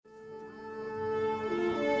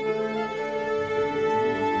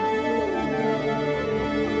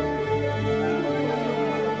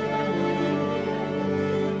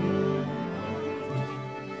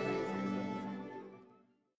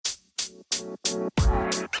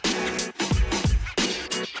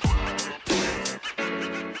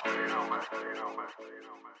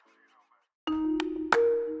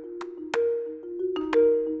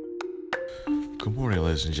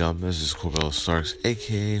ladies and gentlemen, this is Corbell Starks,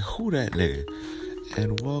 aka Who That Nigga,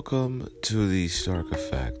 and welcome to the Stark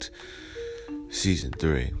Effect, Season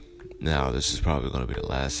 3. Now, this is probably going to be the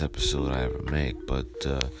last episode I ever make, but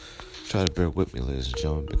try to bear with me, ladies and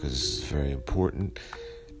gentlemen, because this is very important.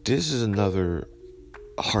 This is another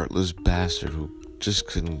heartless bastard who just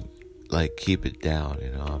couldn't, keep it down,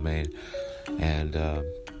 you know what I mean? And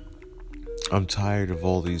I'm tired of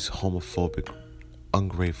all these homophobic,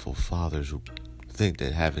 ungrateful fathers who think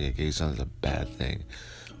that having a gay son is a bad thing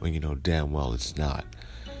when you know damn well it's not.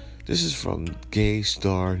 This is from Gay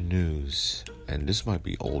Star News, and this might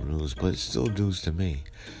be old news, but it's still news to me.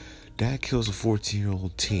 Dad kills a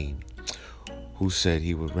 14-year-old teen who said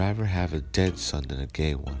he would rather have a dead son than a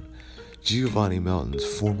gay one. Giovanni Melton's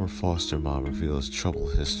former foster mom reveals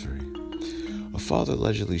troubled history. A father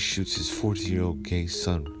allegedly shoots his 14-year-old gay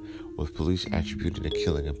son, with police attributing the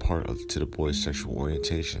killing in part to the boy's sexual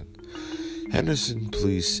orientation. Henderson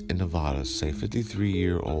police in Nevada say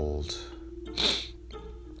 53-year-old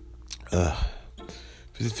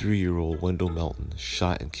Wendell Melton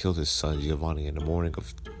shot and killed his son Giovanni in the morning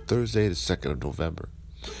of Thursday, the 2nd of November.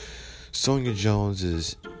 Sonia Jones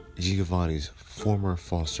is Giovanni's former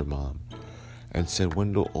foster mom and said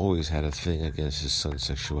Wendell always had a thing against his son's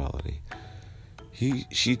sexuality.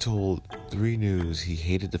 She told 3 News he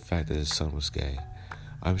hated the fact that his son was gay.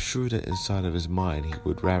 I'm sure that inside of his mind he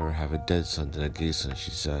would rather have a dead son than a gay son,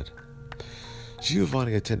 she said.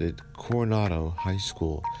 Giovanni attended Coronado High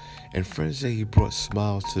School, and friends say he brought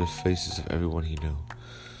smiles to the faces of everyone he knew.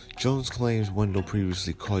 Jones claims Wendell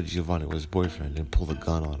previously called Giovanni his boyfriend and pulled a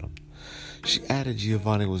gun on him. She added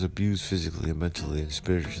Giovanni was abused physically and mentally and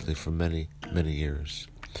spiritually for many, many years.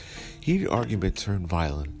 Heated argument turned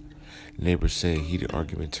violent. Neighbors say heated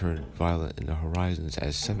argument turned violent in the Horizons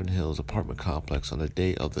at Seven Hills apartment complex on the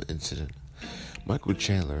day of the incident. Michael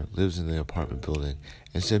Chandler lives in the apartment building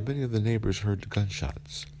and said many of the neighbors heard the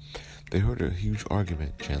gunshots. They heard a huge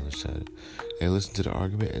argument, Chandler said. They listened to the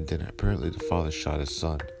argument and then apparently the father shot his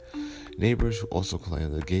son. Neighbors who also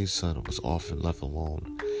claim the gay son was often left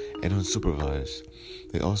alone and unsupervised.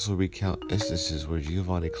 They also recount instances where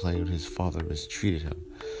Giovanni claimed his father mistreated him.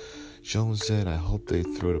 Jones said, I hope they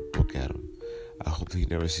throw the book at him. I hope he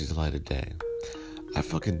never sees the light of day. I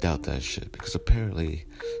fucking doubt that shit, because apparently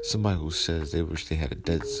somebody who says they wish they had a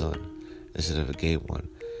dead son instead of a gay one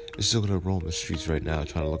is still gonna roam the streets right now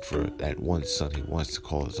trying to look for that one son he wants to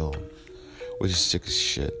call his own, which is sick as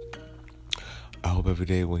shit. I hope every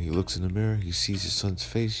day when he looks in the mirror he sees his son's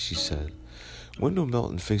face, she said. Wendell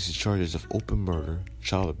Melton faces charges of open murder,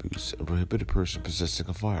 child abuse, and prohibited person possessing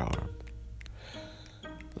a firearm.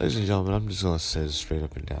 Ladies and gentlemen, I'm just going to say this straight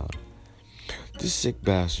up and down. This sick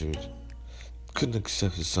bastard couldn't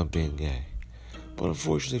accept his son being gay. But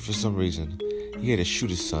unfortunately, for some reason, he had to shoot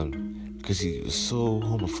his son because he was so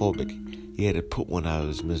homophobic, he had to put one out of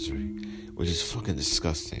his misery, which is fucking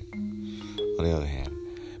disgusting. On the other hand,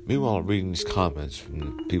 meanwhile, reading these comments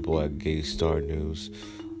from people at Gay Star News,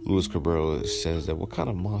 Louis Cabrera says that what kind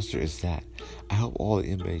of monster is that? I hope all the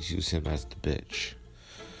inmates use him as the bitch.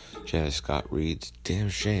 Janice Scott reads, damn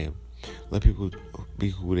shame. Let people be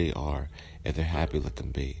who they are. If they're happy, let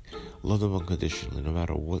them be. Love them unconditionally, no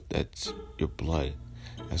matter what. That's your blood.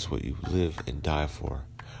 That's what you live and die for.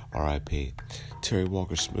 R.I.P. Terry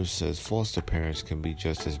Walker Smith says foster parents can be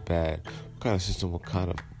just as bad. What kind of system, what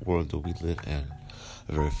kind of world do we live in?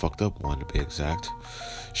 A very fucked up one, to be exact.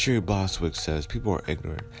 Sherry Boswick says people are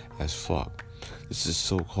ignorant as fuck. This is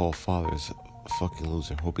so-called father is a fucking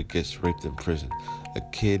loser. Hope he gets raped in prison. A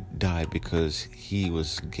kid died because he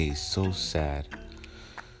was gay. So sad.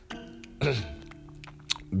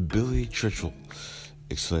 Billy Churchill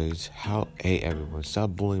explains how everyone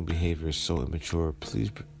stop bullying behavior is so immature. Please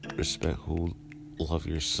respect who love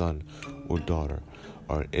your son or daughter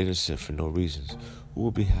are innocent for no reasons. Who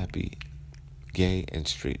will be happy, gay and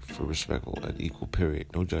straight for respectful and equal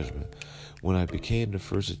period. No judgment. When I became the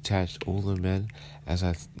first attached older men, as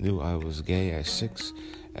I knew I was gay at 6,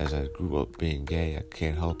 as I grew up being gay, I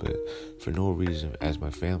can't help it. For no reason, as my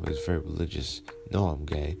family is very religious. No, I'm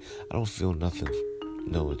gay. I don't feel nothing,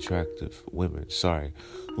 no attractive women. Sorry.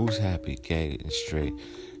 Who's happy, gay, and straight?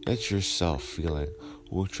 That's yourself feeling.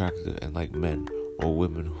 Who attractive and like men or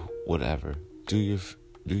women, whatever. Do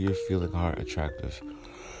your feeling heart attractive.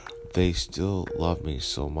 They still love me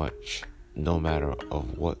so much, no matter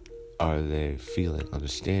of what are they feeling,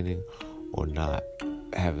 understanding or not,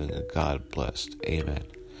 having a God blessed. Amen.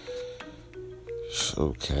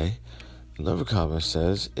 Okay. Another comment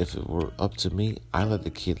says, if it were up to me, I'd let the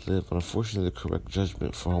kid live. But unfortunately, the correct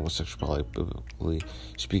judgment for homosexuality, biblically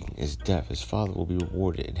speaking, is death. His father will be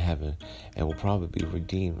rewarded in heaven and will probably be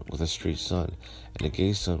redeemed with a straight son. And the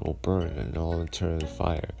gay son will burn and all in turn in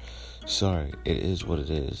fire. Sorry, it is what it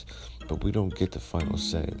is. But we don't get the final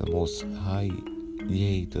say. The Most High,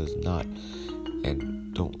 yea, does not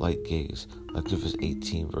and don't like gays. Leviticus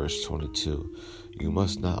 18, verse 22. You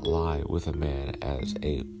must not lie with a man as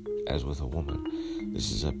with a woman.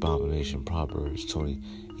 This is abomination. Proverbs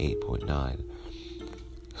 28.9.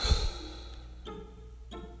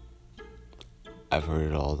 I've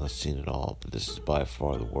heard it all and I've seen it all, but this is by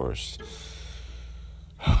far the worst.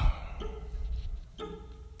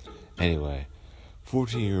 Anyway,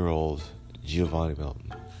 14-year-old Giovanni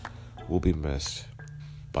Melton will be missed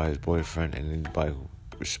by his boyfriend and anybody who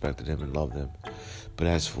respected him and loved him. But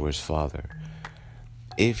as for his father,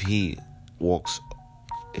 if he walks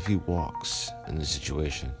in this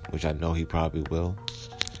situation, which I know he probably will,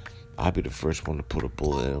 I'll be the first one to put a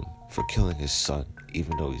bullet in him for killing his son,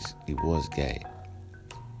 even though he was gay.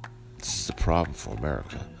 This is a problem for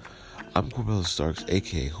America. I'm Corbella Starks,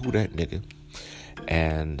 aka Who Dat Nigga,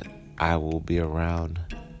 and I will be around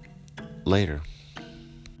later.